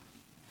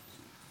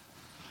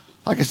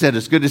Like I said,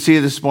 it's good to see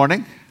you this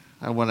morning.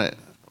 I want to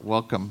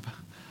welcome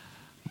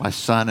my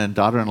son and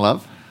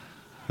daughter-in-law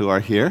who are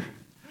here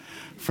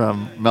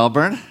from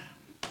Melbourne,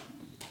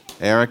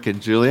 Eric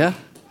and Julia.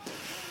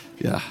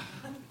 Yeah,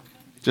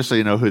 just so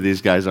you know who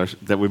these guys are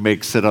that we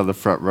make sit on the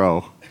front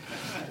row.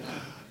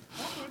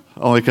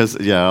 Only because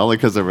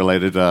they're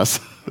related to us.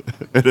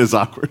 It is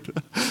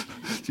awkward.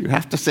 You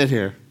have to sit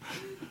here.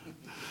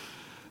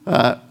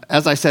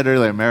 As I said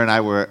earlier, Mary and I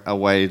were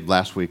away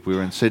last week. We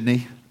were in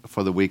Sydney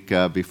for the week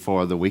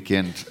before the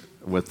weekend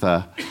with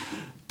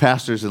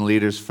pastors and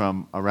leaders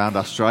from around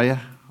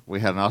Australia. We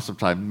had an awesome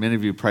time. Many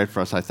of you prayed for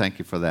us. I thank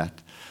you for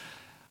that.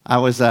 I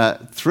was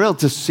thrilled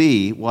to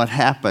see what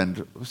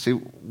happened. See,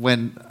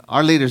 when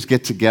our leaders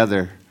get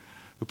together,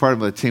 we're part of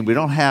the team, we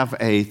don't have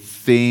a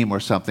theme or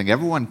something.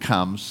 Everyone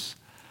comes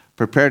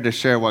prepared to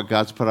share what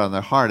God's put on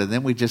their heart, and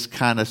then we just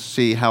kind of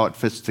see how it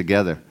fits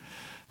together.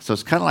 So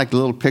it's kind of like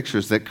little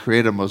pictures that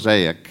create a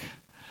mosaic.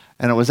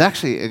 And it was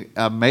actually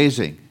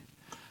amazing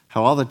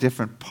how all the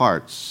different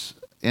parts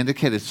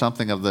indicated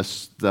something of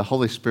the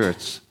Holy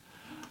Spirit's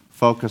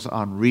focus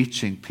on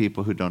reaching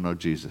people who don't know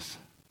Jesus.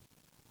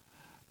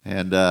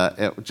 And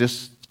it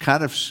just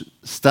kind of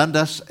stunned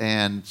us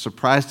and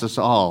surprised us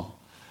all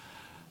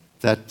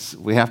that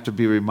we have to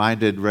be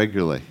reminded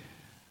regularly.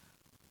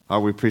 Are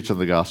we preaching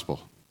the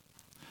gospel?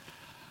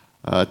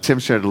 Tim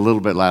shared a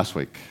little bit last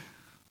week.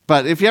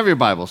 But if you have your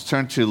Bibles,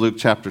 turn to Luke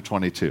chapter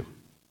 22.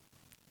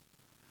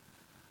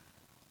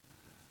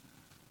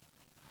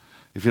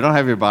 If you don't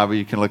have your Bible,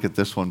 you can look at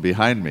this one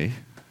behind me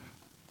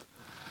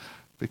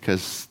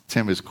because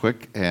Tim is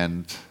quick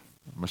and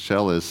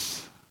Michelle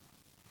is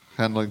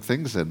handling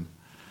things. And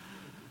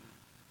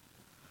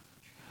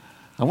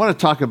I want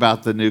to talk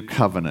about the new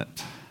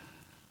covenant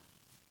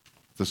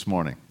this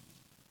morning.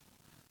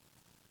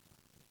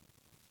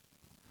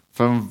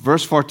 From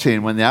verse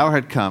 14, when the hour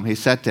had come, he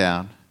sat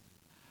down,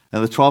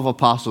 and the 12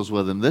 apostles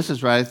with him. This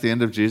is right at the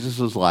end of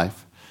Jesus'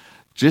 life,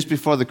 just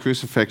before the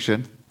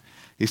crucifixion.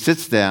 He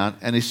sits down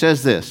and he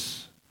says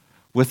this,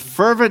 "With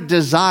fervent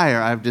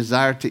desire, I've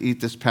desired to eat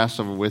this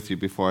Passover with you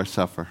before I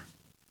suffer."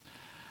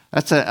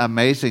 That's an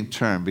amazing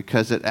term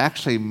because it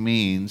actually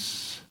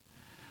means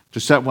to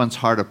set one's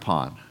heart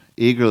upon,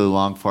 eagerly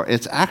long for.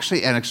 It's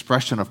actually an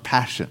expression of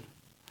passion.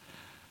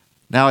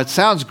 Now, it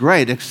sounds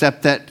great,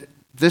 except that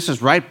this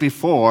is right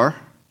before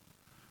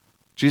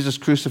Jesus'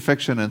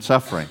 crucifixion and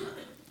suffering.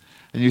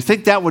 And you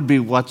think that would be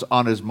what's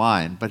on his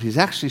mind, but he's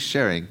actually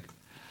sharing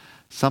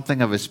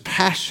something of his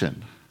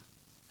passion,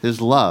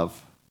 his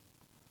love.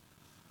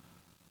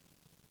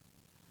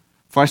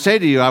 "For I say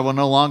to you, I will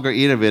no longer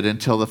eat of it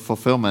until the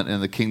fulfillment in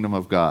the kingdom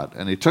of God."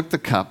 And he took the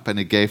cup and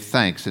he gave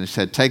thanks and he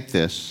said, "Take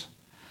this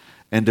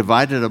and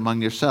divide it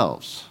among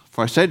yourselves.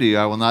 For I say to you,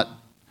 I will not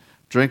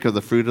drink of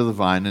the fruit of the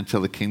vine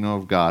until the kingdom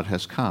of God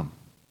has come."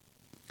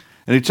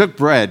 And he took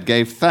bread,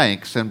 gave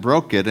thanks, and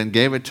broke it and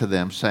gave it to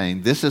them,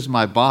 saying, "This is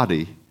my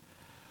body,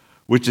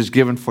 which is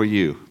given for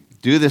you.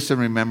 Do this in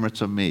remembrance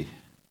of me."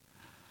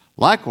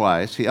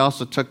 Likewise, he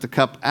also took the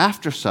cup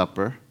after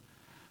supper,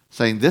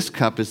 saying, "This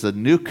cup is the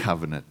new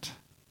covenant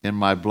in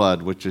my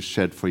blood, which is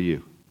shed for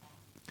you."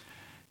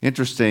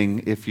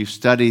 Interesting, if you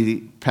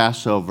study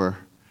Passover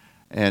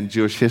and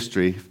Jewish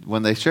history,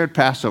 when they shared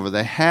Passover,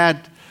 they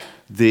had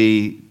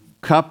the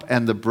cup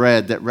and the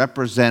bread that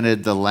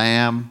represented the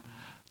lamb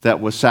that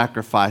was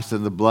sacrificed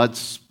and the blood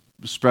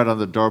spread on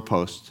the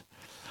doorpost.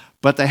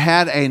 But they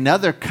had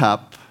another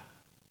cup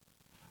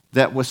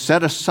that was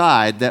set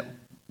aside that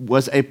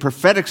was a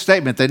prophetic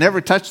statement. They never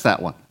touched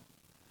that one.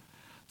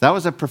 That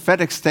was a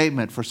prophetic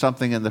statement for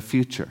something in the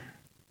future.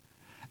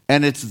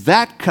 And it's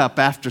that cup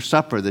after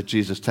supper that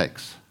Jesus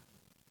takes.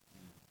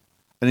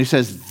 And he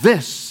says,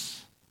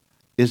 "This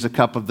is a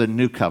cup of the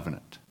new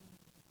covenant."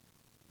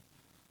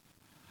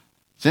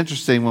 It's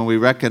interesting when we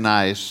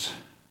recognize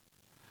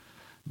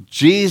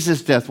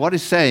Jesus' death. What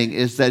he's saying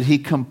is that he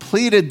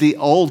completed the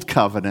old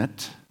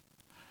covenant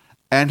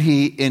and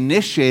he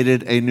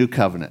initiated a new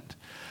covenant.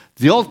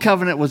 The old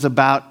covenant was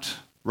about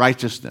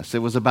righteousness. It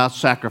was about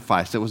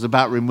sacrifice. It was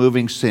about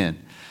removing sin.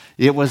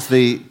 It was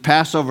the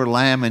Passover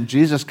lamb, and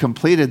Jesus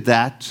completed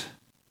that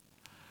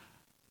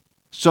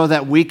so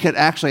that we could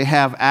actually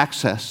have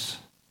access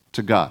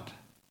to God.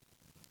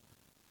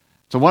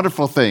 It's a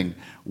wonderful thing.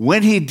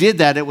 When he did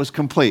that, it was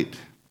complete.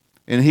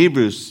 In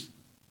Hebrews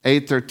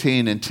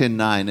 8:13 and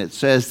 10:9, it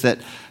says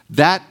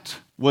that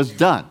was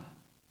done.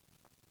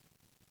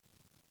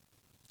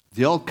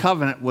 The old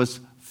covenant was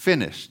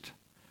finished.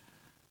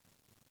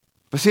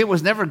 But see, it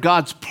was never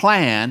God's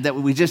plan that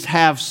we just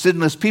have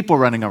sinless people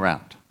running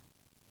around.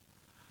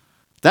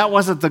 That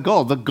wasn't the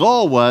goal. The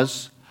goal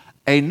was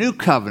a new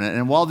covenant.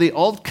 And while the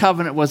old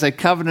covenant was a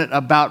covenant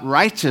about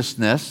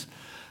righteousness,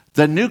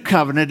 the new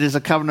covenant is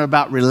a covenant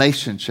about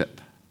relationship.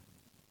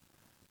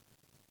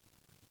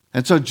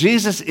 And so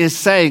Jesus is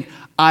saying,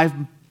 I've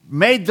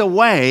made the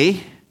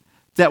way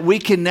that we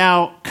can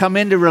now come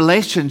into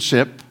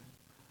relationship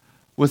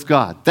with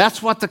God.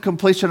 That's what the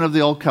completion of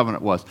the old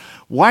covenant was.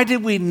 Why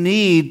did we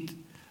need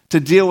to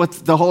deal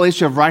with the whole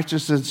issue of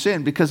righteousness and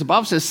sin? Because the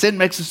Bible says sin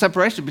makes a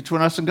separation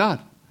between us and God.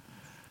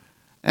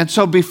 And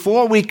so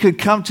before we could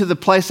come to the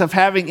place of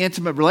having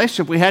intimate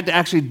relationship, we had to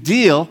actually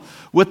deal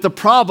with the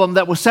problem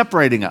that was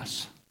separating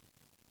us.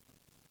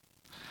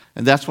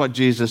 And that's what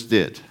Jesus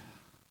did.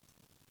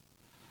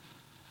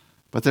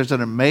 But there's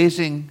an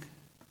amazing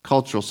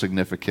cultural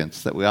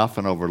significance that we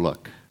often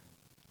overlook.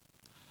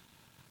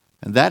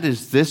 And that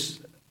is this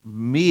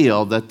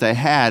meal that they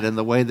had and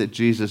the way that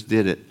Jesus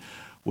did it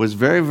was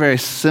very, very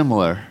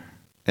similar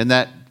in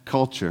that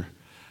culture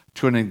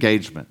to an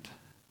engagement.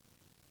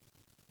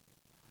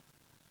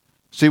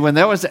 See, when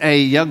there was a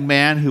young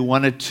man who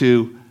wanted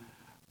to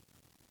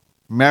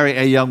marry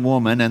a young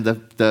woman, and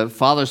the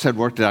fathers had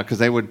worked it out because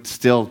they would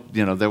still,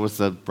 there was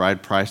the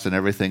bride price and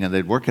everything, and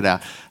they'd work it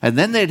out. And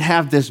then they'd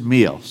have this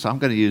meal. So I'm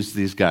going to use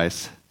these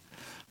guys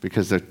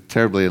because they're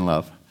terribly in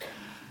love.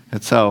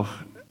 And so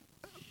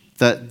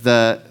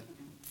the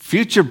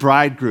future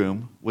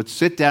bridegroom would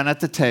sit down at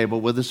the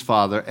table with his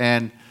father,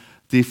 and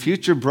the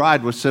future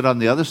bride would sit on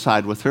the other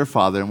side with her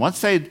father.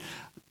 And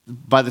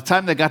by the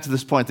time they got to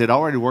this point, they'd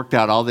already worked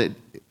out all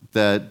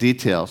the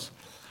details.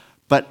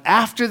 But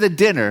after the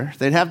dinner,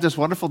 they'd have this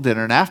wonderful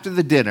dinner, and after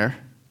the dinner,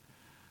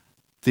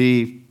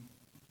 the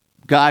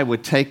guy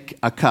would take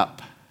a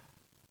cup,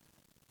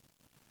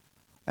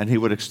 and he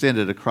would extend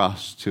it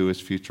across to his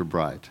future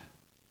bride.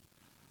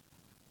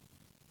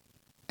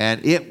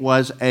 And it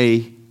was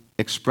an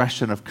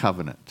expression of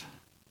covenant.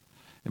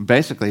 And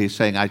basically, he's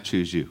saying, I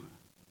choose you.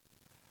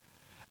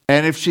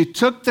 And if she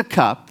took the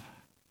cup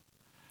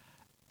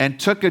and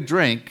took a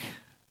drink,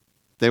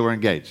 they were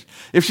engaged.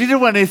 If she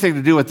didn't want anything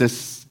to do with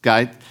this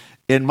guy,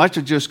 in much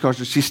of Jewish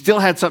culture, she still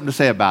had something to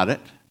say about it,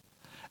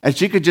 and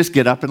she could just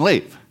get up and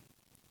leave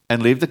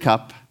the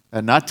cup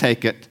and not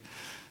take it.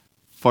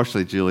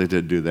 Fortunately, Julia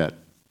didn't do that.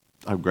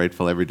 I'm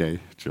grateful every day,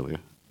 Julia.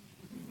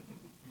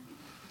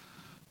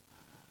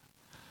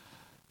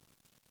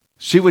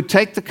 She would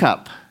take the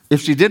cup.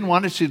 If she didn't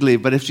want it, she'd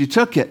leave. But if she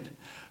took it,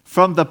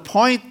 from the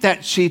point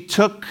that she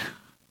took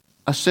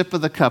a sip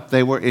of the cup,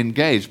 they were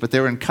engaged, but they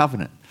were in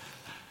covenant.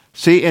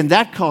 See, in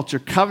that culture,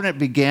 covenant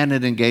began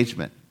at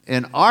engagement.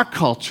 In our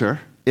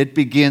culture, it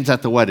begins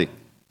at the wedding.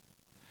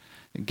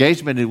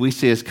 Engagement we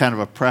see as kind of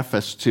a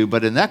preface to,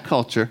 but in that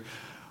culture,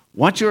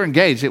 once you were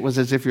engaged, it was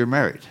as if you're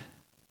married.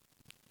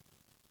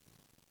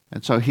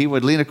 And so he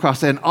would lean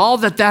across, and all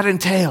that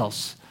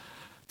entails,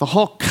 the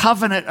whole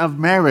covenant of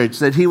marriage,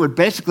 that he would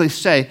basically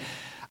say,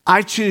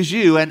 I choose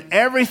you, and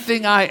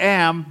everything I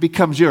am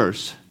becomes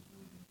yours.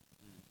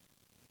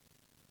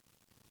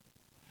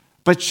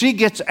 But she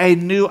gets a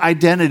new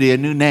identity, a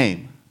new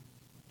name.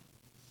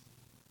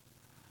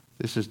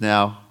 This is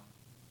now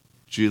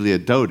Julia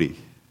Doty.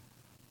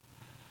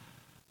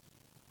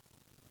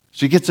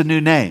 She gets a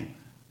new name,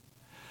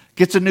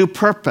 gets a new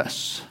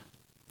purpose.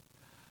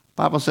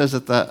 The Bible says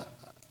that the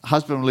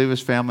husband will leave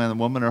his family and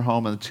the woman her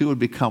home, and the two would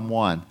become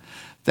one.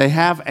 They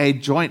have a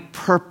joint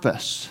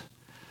purpose.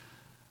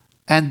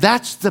 And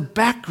that's the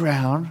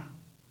background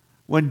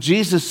when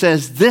Jesus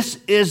says, this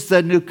is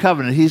the new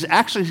covenant. He's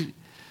actually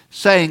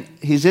saying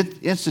he's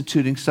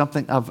instituting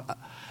something of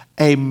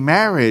a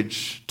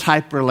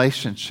marriage-type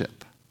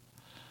relationship,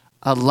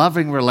 a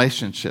loving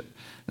relationship.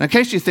 Now, in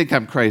case you think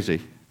I'm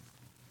crazy,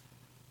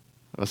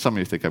 well, some of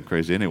you think I'm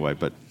crazy anyway,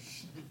 but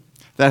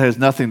that has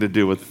nothing to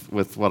do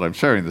with what I'm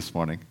sharing this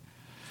morning.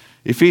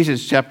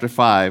 Ephesians chapter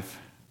 5,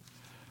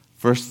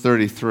 verse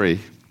 33,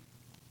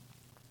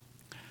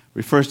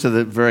 refers to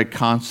the very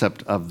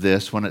concept of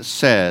this when it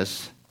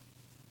says,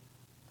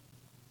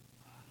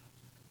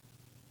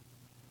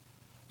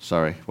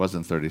 sorry, it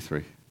wasn't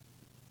 33.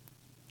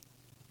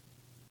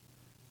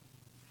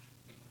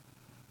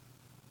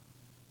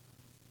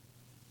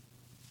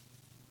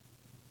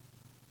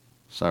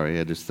 Sorry,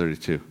 it is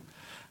 32.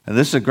 And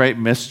this is a great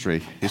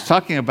mystery. He's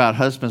talking about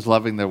husbands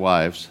loving their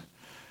wives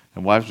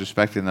and wives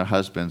respecting their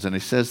husbands. And he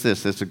says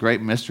this, it's a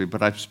great mystery,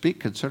 but I speak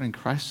concerning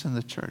Christ and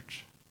the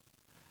church.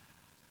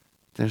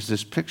 There's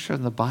this picture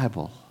in the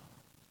Bible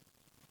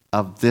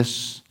of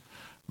this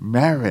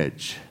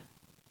marriage.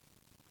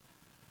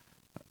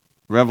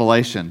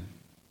 Revelation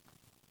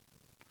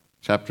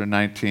chapter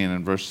 19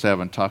 and verse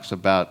 7 talks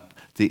about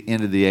the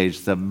end of the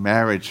age, the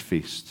marriage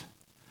feast,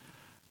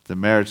 the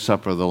marriage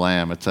supper of the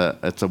Lamb. It's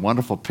a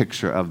wonderful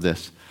picture of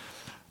this.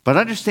 But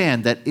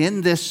understand that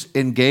in this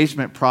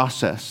engagement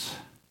process,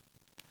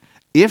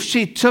 if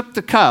she took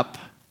the cup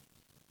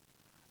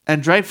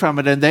and drank from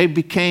it and they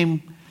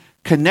became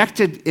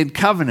connected in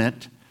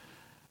covenant,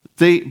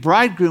 the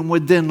bridegroom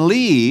would then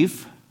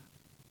leave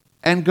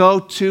and go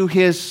to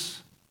his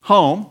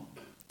home.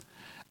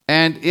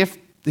 And if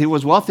he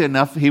was wealthy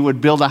enough, he would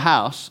build a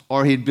house,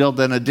 or he'd build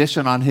an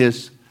addition on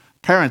his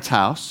parents'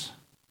 house.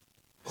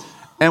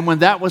 And when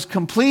that was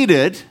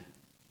completed,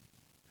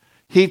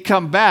 he'd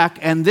come back,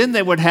 and then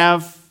they would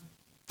have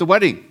the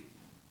wedding.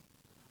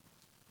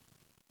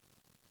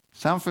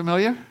 Sound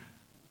familiar?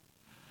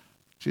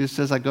 Jesus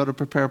says, I go to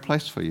prepare a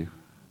place for you.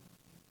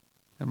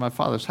 In my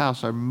Father's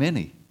house are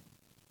many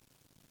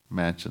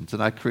mansions,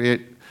 and I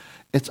create.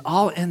 It's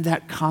all in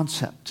that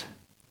concept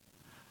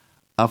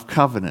of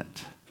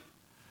covenant.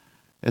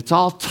 It's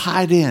all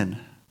tied in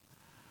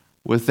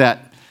with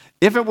that.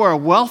 If it were a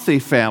wealthy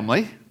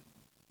family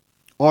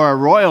or a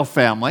royal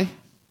family,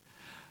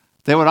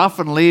 they would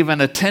often leave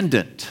an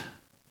attendant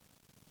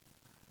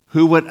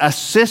who would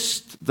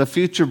assist the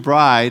future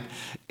bride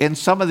in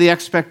some of the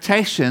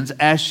expectations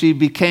as she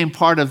became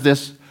part of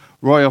this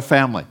royal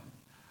family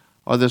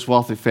or this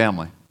wealthy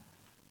family.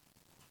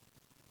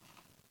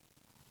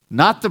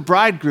 Not the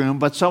bridegroom,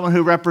 but someone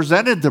who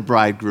represented the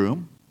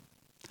bridegroom,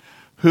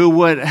 who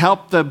would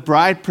help the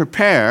bride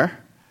prepare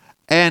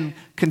and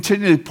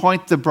continually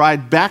point the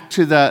bride back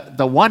to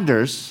the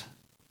wonders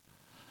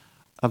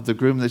of the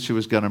groom that she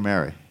was going to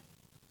marry.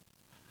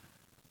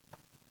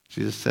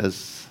 Jesus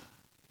says,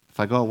 if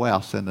I go away,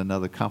 I'll send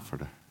another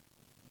comforter.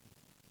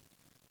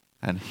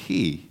 And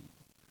he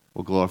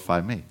will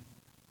glorify me.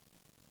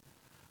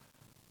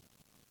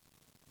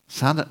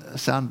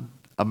 Sound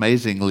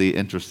amazingly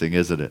interesting,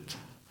 isn't it?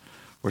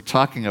 We're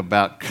talking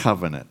about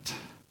covenant.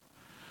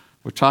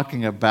 We're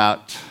talking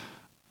about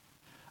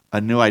a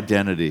new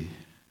identity.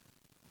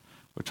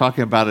 We're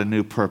talking about a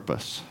new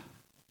purpose.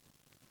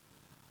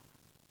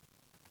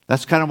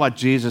 That's kind of what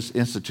Jesus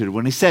instituted.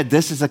 When he said,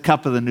 this is a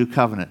cup of the new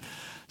covenant.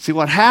 See,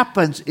 what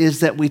happens is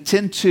that we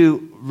tend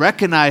to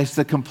recognize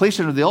the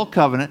completion of the old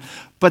covenant,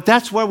 but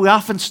that's where we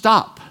often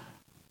stop.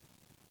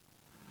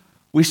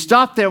 We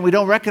stop there and we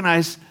don't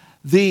recognize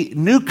the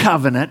new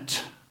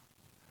covenant,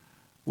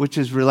 which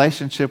is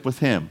relationship with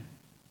him.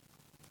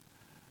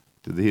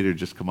 Did the heater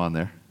just come on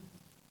there?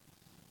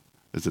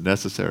 Is it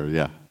necessary?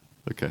 Yeah.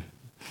 Okay.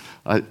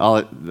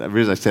 The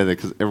reason I say that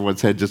because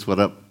everyone's head just went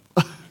up.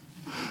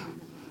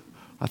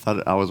 I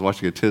thought I was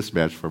watching a tennis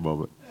match for a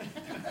moment.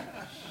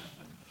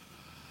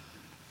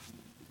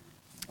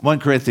 1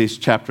 Corinthians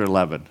chapter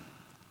 11.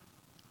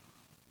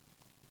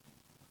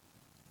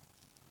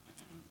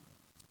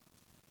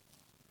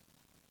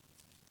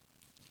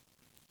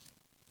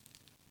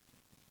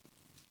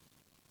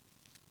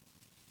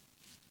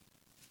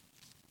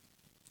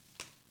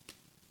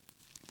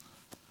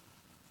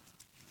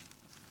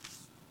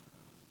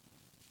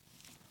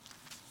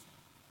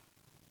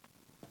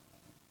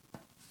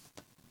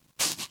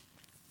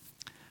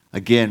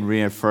 Again,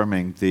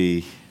 reaffirming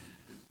the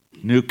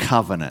new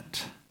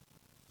covenant.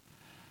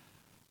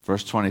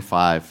 Verse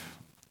 25,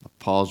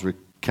 Paul's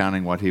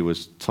recounting what he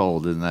was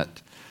told in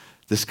that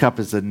this cup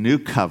is a new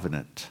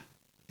covenant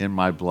in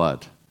my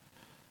blood.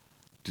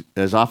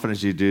 As often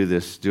as you do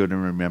this, do it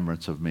in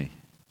remembrance of me.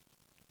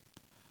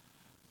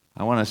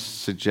 I want to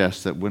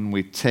suggest that when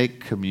we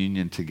take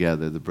communion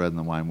together, the bread and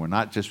the wine, we're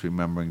not just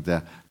remembering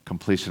the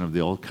completion of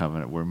the old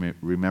covenant, we're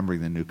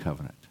remembering the new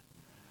covenant.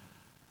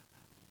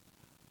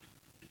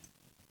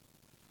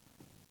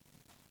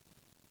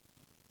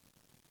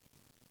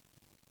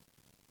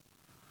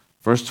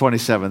 Verse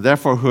 27,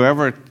 therefore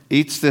whoever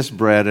eats this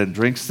bread and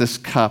drinks this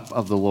cup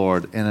of the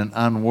Lord in an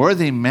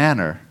unworthy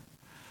manner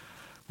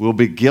will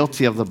be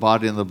guilty of the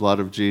body and the blood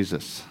of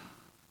Jesus.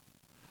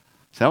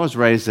 So I was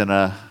raised in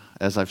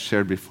as I've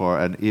shared before,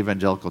 an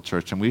evangelical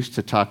church, and we used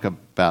to talk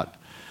about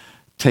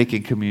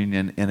taking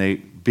communion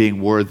in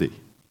being worthy.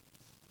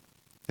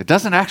 It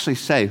doesn't actually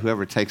say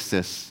whoever takes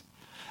this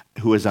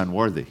who is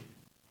unworthy.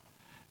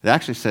 It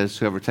actually says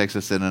whoever takes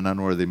this in an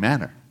unworthy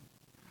manner.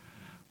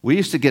 We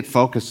used to get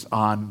focused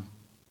on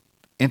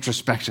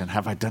introspection.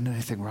 Have I done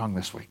anything wrong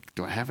this week?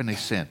 Do I have any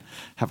sin?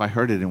 Have I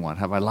hurt anyone?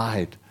 Have I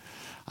lied?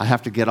 I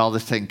have to get all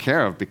this taken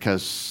care of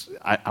because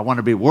I want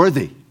to be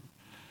worthy.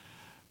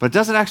 But it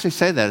doesn't actually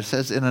say that. It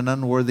says in an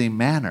unworthy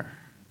manner.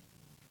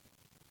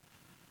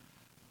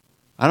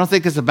 I don't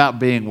think it's about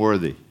being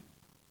worthy.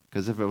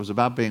 Because if it was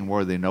about being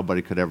worthy,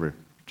 nobody could ever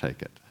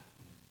take it.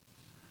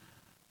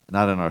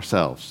 Not in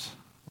ourselves,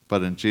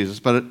 but in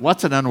Jesus. But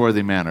what's an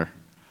unworthy manner?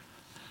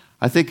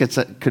 I think it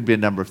could be a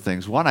number of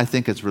things. One, I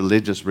think it's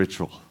religious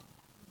ritual,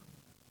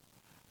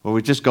 where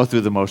we just go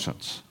through the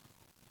motions.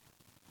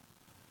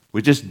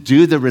 We just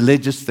do the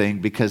religious thing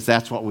because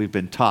that's what we've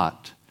been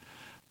taught,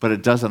 but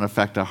it doesn't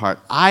affect our heart.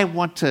 I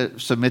want to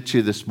submit to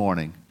you this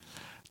morning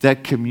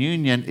that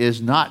communion is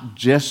not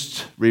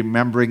just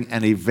remembering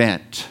an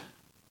event,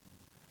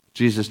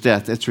 Jesus'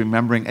 death. It's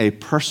remembering a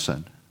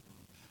person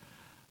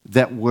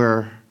that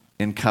we're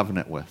in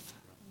covenant with.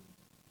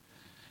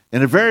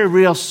 In a very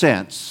real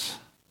sense,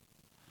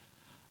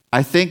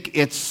 I think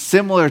it's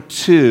similar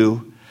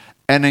to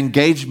an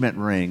engagement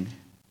ring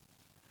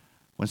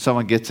when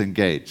someone gets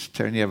engaged.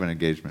 Taryn, you have an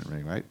engagement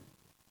ring, right?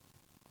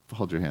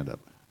 Hold your hand up.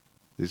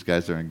 These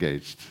guys are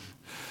engaged.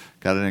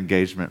 Got an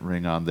engagement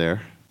ring on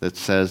there that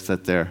says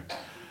that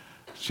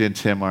she and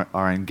Tim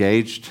are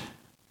engaged.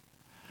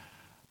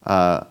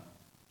 Why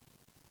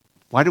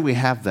do we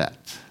have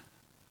that?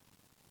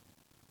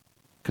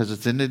 Because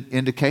it's an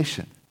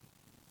indication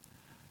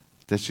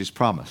that she's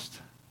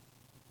promised.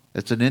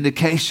 It's an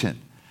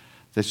indication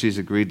that she's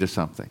agreed to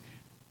something.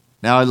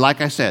 Now,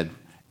 like I said,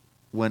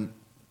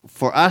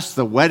 for us,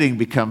 the wedding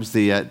becomes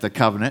the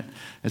covenant,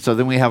 and so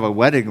then we have a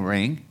wedding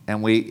ring,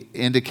 and we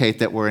indicate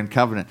that we're in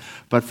covenant.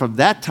 But from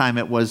that time,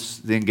 it was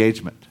the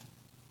engagement.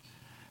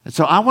 And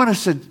so I want to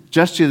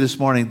suggest to you this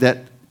morning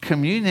that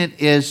communion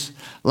is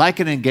like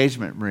an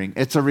engagement ring.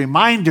 It's a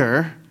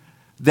reminder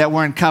that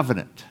we're in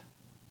covenant.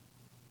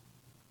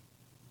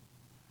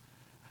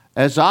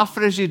 As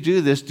often as you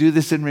do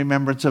this in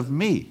remembrance of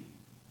me.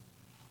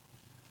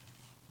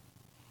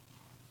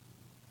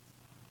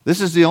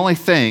 This is the only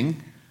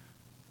thing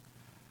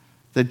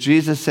that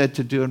Jesus said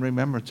to do in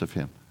remembrance of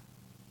him.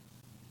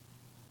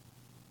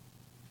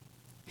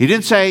 He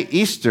didn't say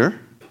Easter.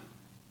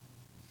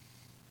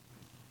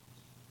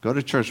 Go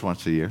to church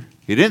once a year.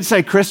 He didn't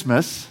say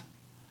Christmas.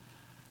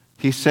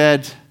 He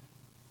said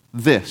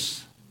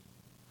this.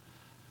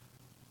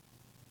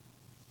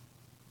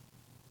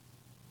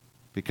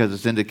 Because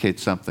it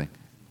indicates something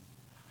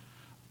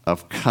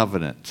of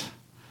covenant.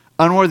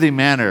 Unworthy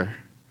manner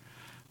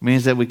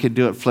means that we can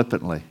do it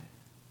flippantly.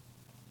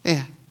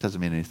 Yeah, doesn't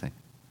mean anything.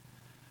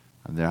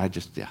 I'm there,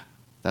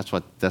 that's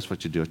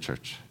what you do at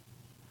church.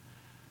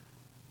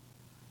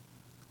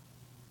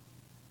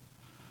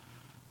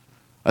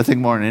 I think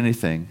more than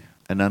anything,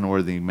 an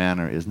unworthy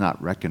manner is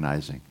not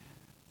recognizing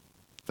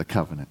the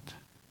covenant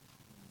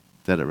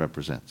that it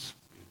represents.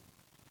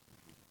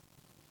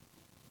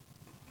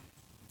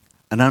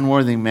 An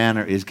unworthy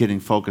manner is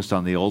getting focused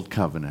on the old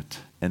covenant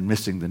and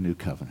missing the new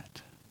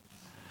covenant.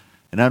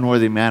 An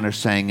unworthy manner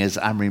saying is,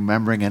 I'm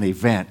remembering an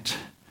event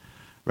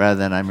rather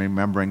than I'm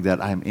remembering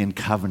that I'm in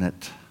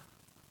covenant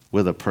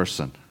with a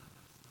person.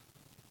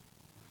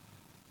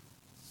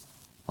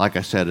 Like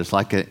I said, it's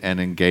like an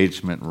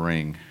engagement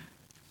ring.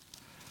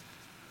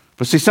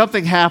 But see,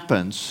 something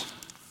happens,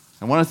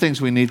 and one of the things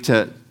we need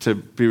to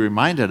be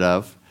reminded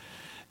of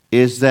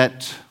is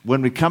that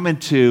when we come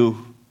into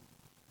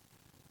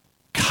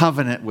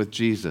covenant with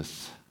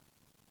Jesus,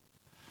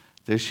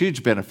 there's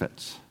huge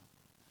benefits.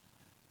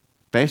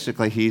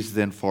 Basically, he's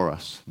then for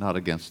us, not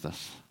against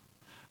us.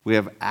 We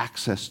have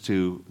access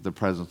to the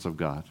presence of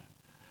God.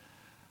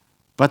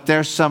 But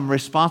there's some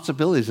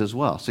responsibilities as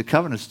well. See,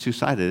 covenant's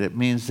two-sided. It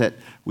means that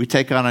we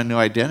take on a new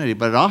identity,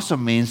 but it also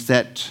means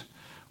that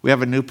we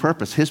have a new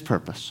purpose, his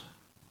purpose.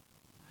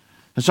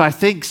 And so I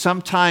think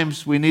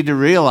sometimes we need to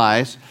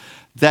realize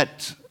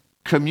that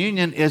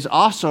communion is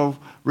also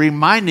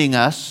reminding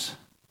us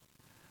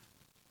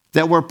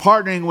that we're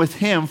partnering with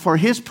him for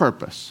his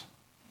purpose.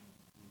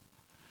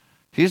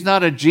 He's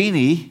not a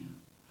genie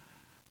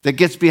that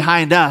gets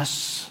behind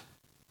us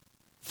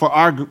for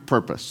our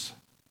purpose,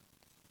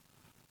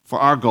 for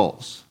our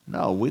goals.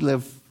 No, we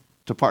live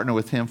to partner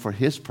with him for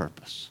his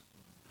purpose.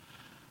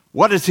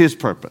 What is his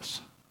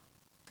purpose?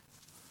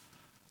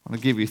 I'm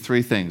going to give you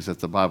three things that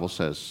the Bible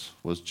says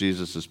was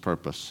Jesus'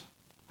 purpose.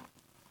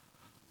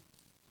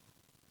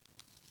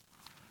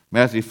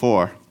 Matthew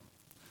 4,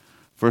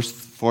 verse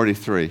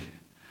 43.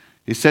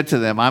 He said to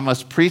them, I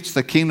must preach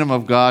the kingdom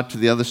of God to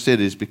the other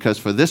cities because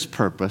for this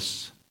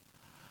purpose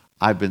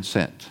I've been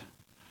sent.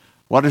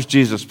 What is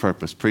Jesus'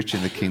 purpose?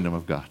 Preaching the kingdom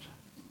of God.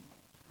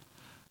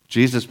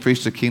 Jesus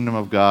preached the kingdom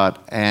of God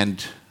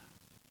and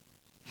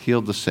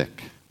healed the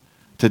sick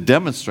to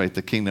demonstrate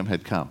the kingdom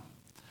had come.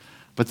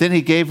 But then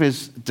he gave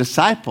his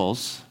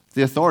disciples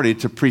the authority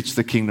to preach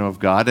the kingdom of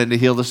God and to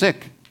heal the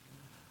sick,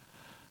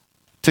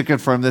 to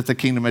confirm that the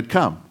kingdom had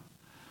come.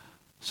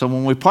 So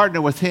when we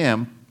partner with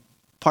him,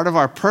 part of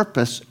our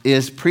purpose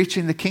is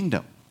preaching the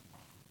kingdom.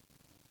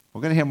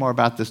 We're going to hear more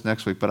about this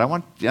next week, but I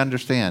want you to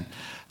understand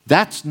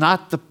that's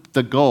not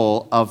the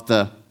goal of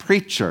the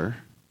preacher.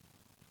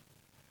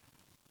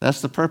 That's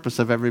the purpose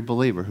of every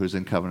believer who's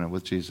in covenant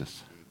with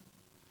Jesus.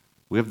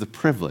 We have the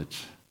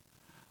privilege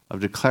of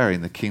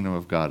declaring the kingdom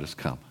of God has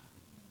come.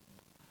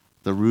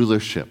 The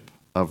rulership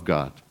of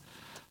God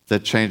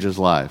that changes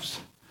lives.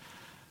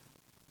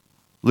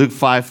 Luke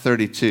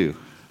 5:32.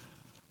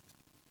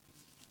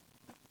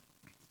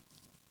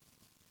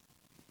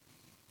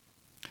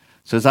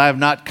 Says, I have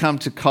not come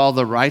to call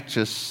the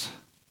righteous,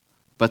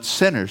 but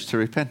sinners to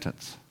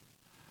repentance.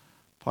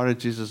 Part of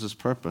Jesus'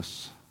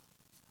 purpose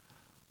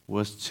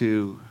was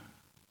to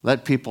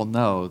let people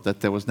know that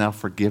there was now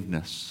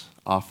forgiveness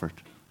offered.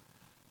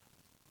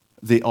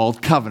 The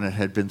old covenant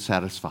had been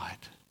satisfied.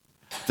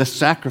 The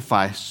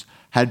sacrifice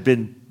had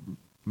been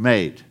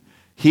made.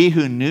 He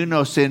who knew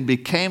no sin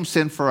became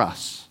sin for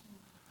us.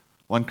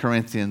 2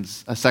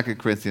 Corinthians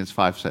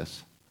 5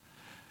 says.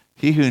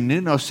 He who knew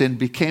no sin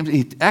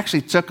he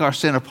actually took our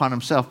sin upon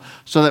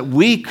himself so that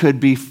we could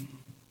be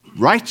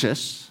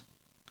righteous,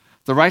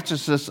 the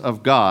righteousness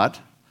of God.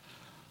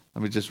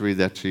 Let me just read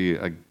that to you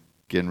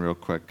again real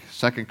quick.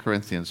 2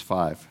 Corinthians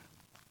 5.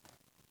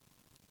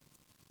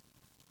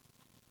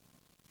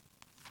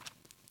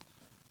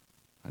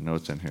 I know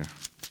it's in here.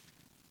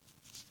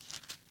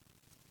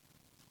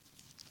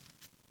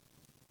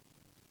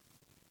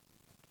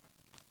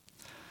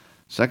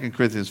 Second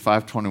Corinthians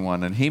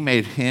 5:21, and he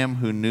made him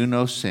who knew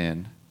no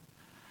sin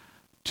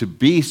to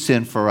be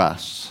sin for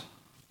us,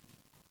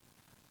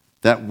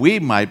 that we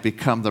might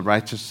become the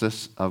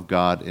righteousness of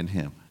God in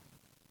him.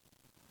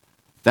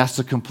 That's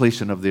the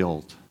completion of the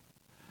old.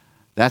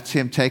 That's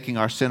him taking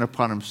our sin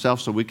upon himself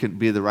so we can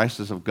be the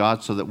righteousness of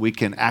God, so that we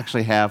can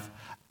actually have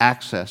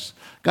access.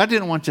 God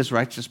didn't want just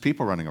righteous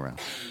people running around.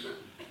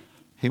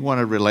 He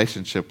wanted a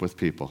relationship with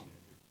people.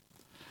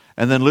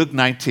 And then Luke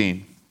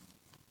 19,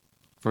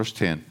 verse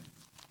 10.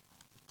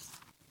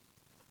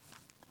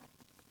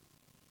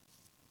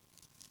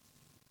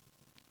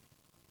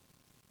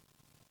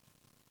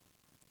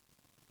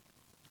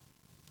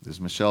 Is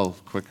Michelle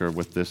quicker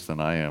with this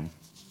than I am?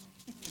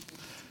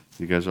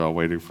 You guys are all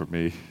waiting for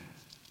me.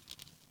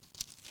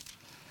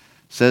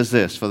 Says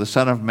this, for the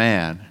Son of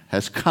Man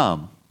has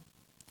come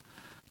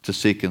to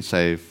seek and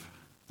save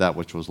that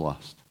which was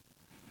lost.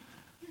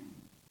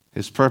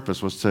 His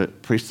purpose was to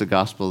preach the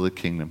gospel of the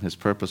kingdom. His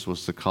purpose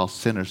was to call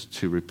sinners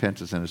to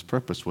repentance, and his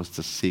purpose was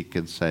to seek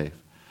and save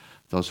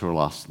those who are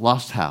lost.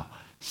 Lost how?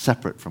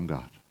 Separate from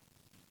God.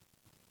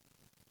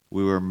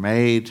 We were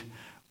made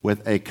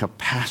with a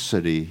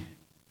capacity,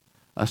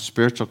 a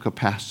spiritual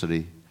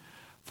capacity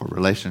for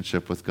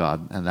relationship with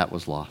God, and that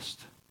was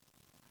lost.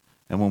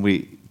 And when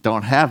we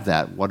don't have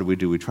that, what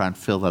do? We try and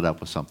fill that up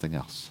with something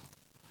else.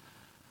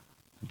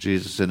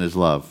 Jesus in his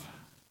love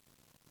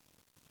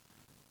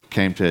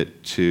came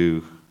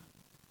to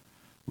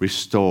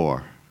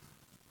restore.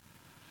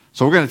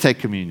 So we're going to take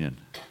communion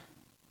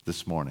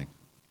this morning.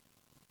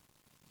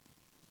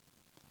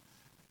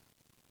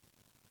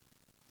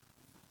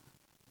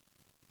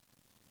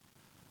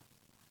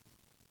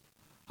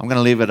 I'm going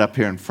to leave it up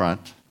here in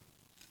front.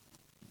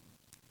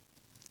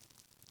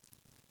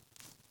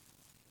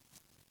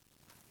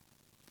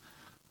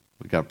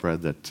 We got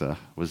bread that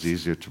was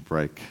easier to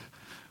break.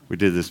 We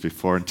did this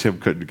before, and Tim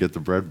couldn't get the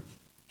bread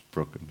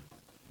broken.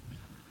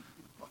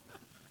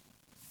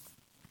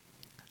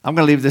 I'm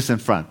going to leave this in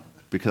front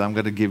because I'm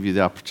going to give you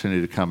the opportunity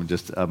to come in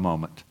just a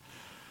moment.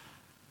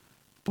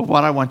 But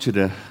what I want you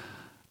to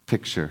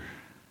picture,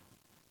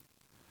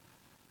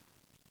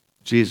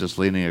 Jesus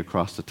leaning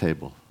across the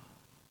table,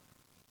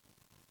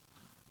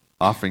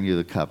 offering you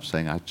the cup,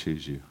 saying, I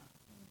choose you.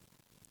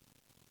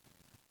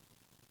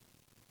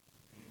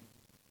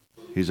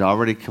 He's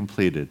already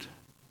completed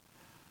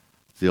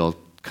the old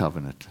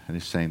covenant, and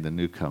he's saying the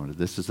new covenant.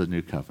 This is the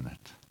new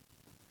covenant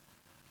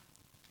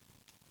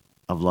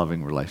of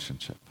loving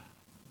relationship,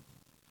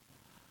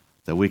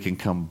 that we can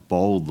come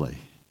boldly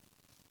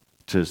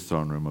to his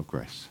throne room of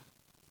grace.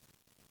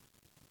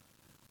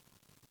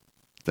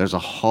 There's a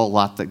whole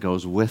lot that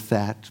goes with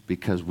that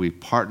because we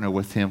partner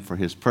with him for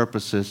his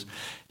purposes.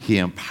 He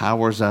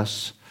empowers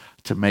us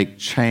to make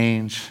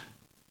change,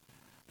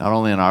 not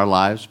only in our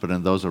lives, but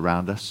in those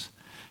around us.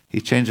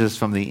 He changes us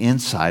from the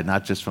inside,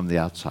 not just from the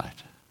outside.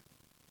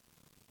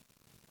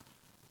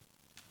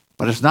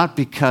 But it's not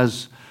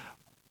because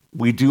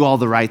we do all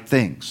the right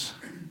things.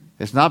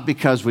 It's not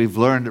because we've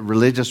learned a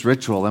religious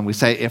ritual and we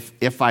say,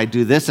 if I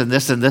do this and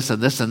this and this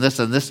and this and this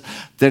and this,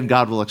 then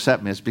God will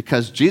accept me. It's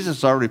because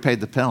Jesus already paid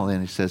the penalty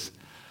and he says,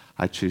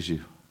 I choose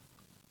you.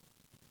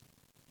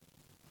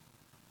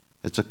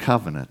 It's a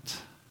covenant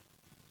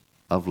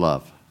of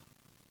love.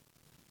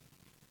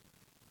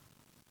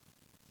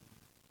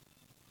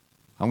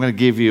 I'm going to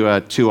give you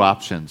two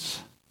options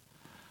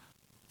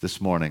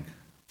this morning.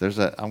 I'm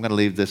going to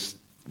leave this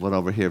one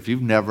over here. If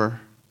you've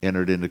never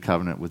entered into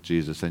covenant with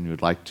Jesus and you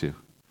would like to,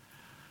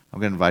 I'm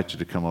going to invite you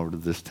to come over to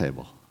this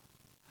table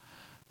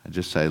and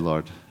just say,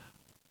 Lord,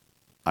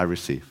 I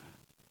receive.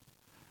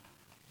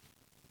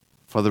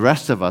 For the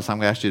rest of us, I'm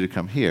going to ask you to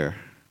come here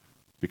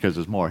because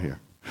there's more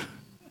here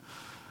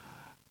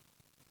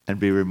and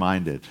be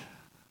reminded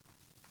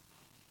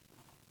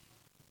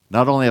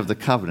not only of the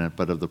covenant,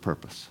 but of the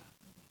purpose.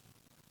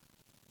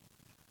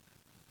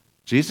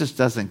 Jesus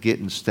doesn't get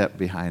in step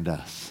behind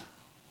us.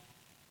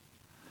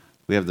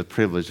 We have the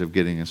privilege of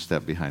getting in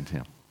step behind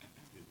him.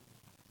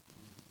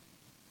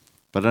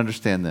 But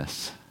understand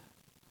this.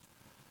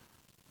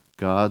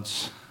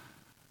 God's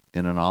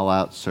in an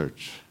all-out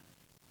search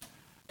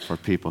for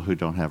people who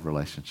don't have a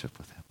relationship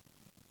with him.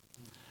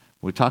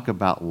 We talk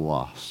about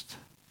lost.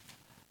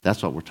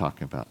 That's what we're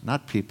talking about.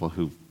 Not people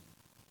who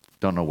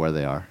don't know where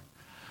they are.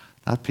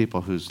 Not people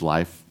whose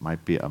life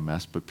might be a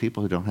mess, but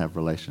people who don't have a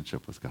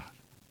relationship with God.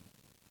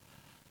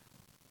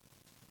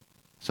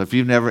 So if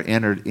you've never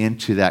entered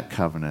into that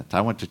covenant,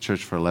 I went to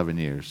church for 11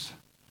 years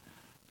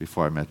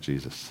before I met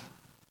Jesus.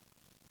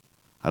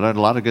 I learned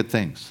a lot of good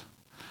things,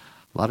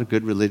 a lot of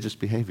good religious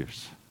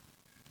behaviors.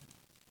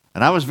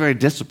 And I was very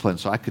disciplined,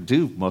 so I could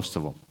do most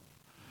of them.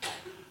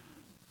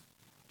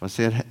 But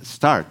see, it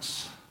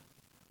starts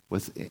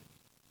with a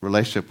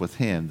relationship with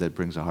him that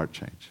brings a heart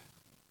change.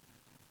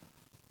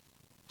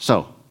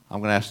 So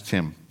I'm going to ask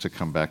Tim to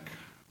come back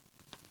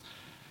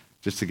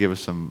just to give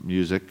us some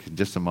music. In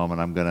just a moment,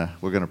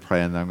 we're going to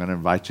pray, and then I'm going to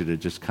invite you to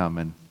just come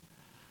and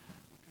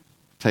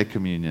take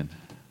communion.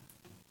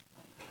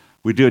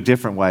 We do it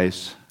different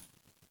ways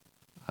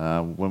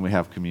when we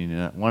have communion.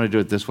 I want to do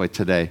it this way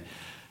today.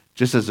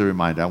 Just as a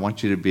reminder, I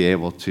want you to be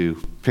able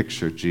to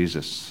picture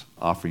Jesus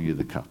offering you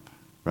the cup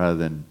rather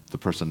than the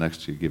person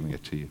next to you giving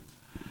it to you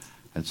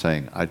and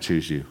saying, I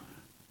choose you.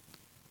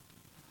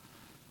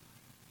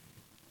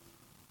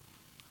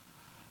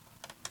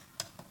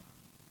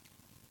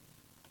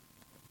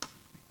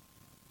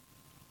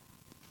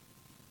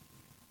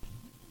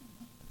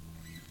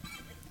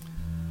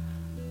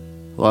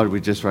 Lord,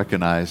 we just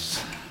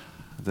recognize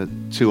that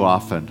too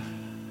often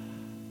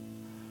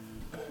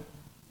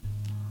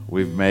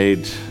we've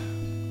made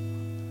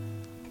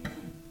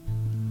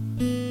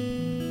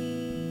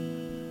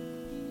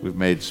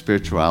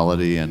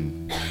spirituality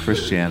and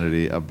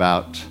Christianity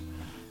about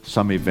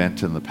some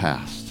event in the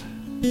past.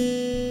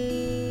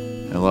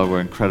 And Lord,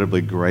 we're incredibly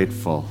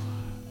grateful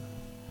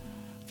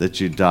that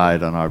you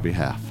died on our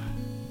behalf.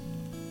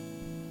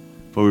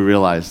 But we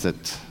realize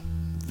that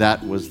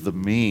that was the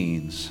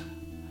means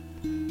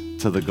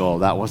to the goal.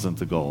 That wasn't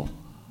the goal.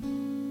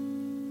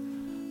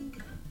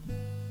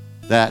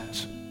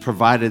 That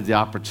provided the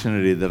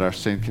opportunity that our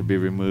sin could be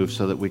removed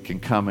so that we can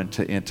come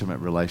into intimate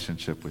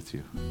relationship with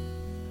you.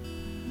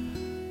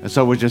 And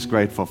so we're just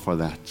grateful for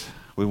that.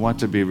 We want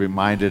to be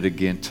reminded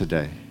again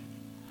today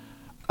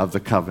of the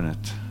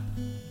covenant.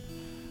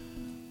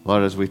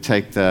 Lord, as we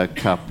take the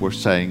cup, we're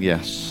saying,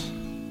 yes,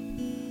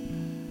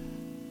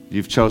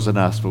 you've chosen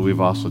us, but we've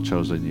also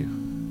chosen you.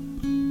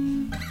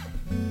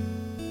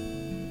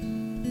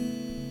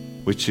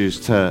 We choose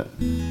to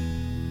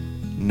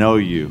know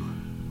you.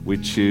 We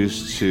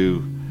choose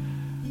to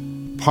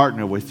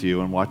partner with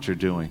you in what you're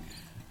doing.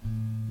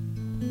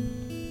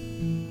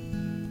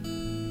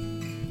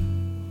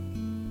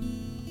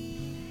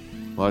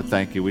 Lord,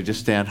 thank you. We just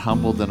stand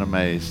humbled and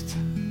amazed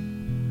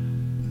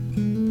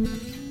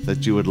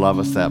that you would love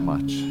us that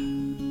much.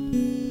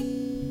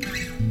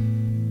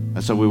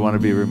 And so we want to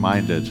be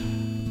reminded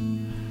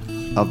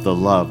of the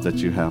love that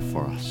you have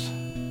for us.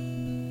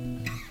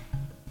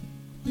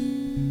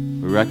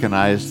 We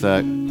recognize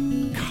the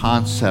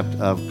concept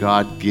of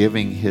God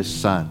giving his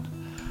son,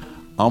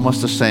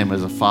 almost the same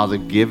as a father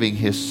giving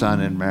his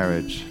son in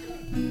marriage.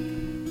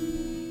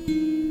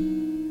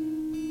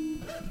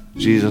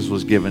 Jesus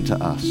was given to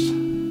us.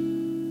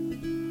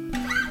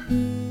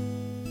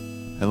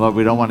 And Lord,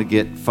 we don't want to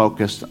get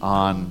focused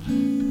on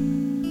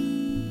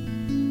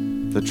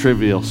the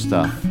trivial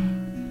stuff.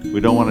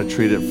 We don't want to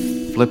treat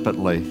it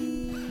flippantly.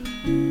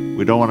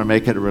 We don't want to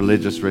make it a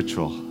religious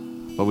ritual.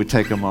 But we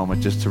take a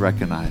moment just to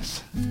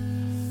recognize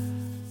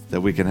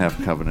that we can have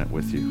covenant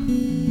with you.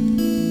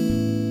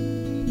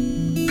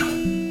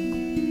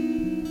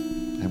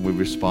 And we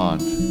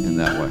respond in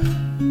that way.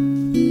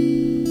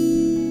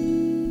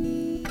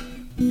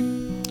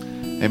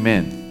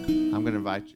 Amen. I'm going to invite you.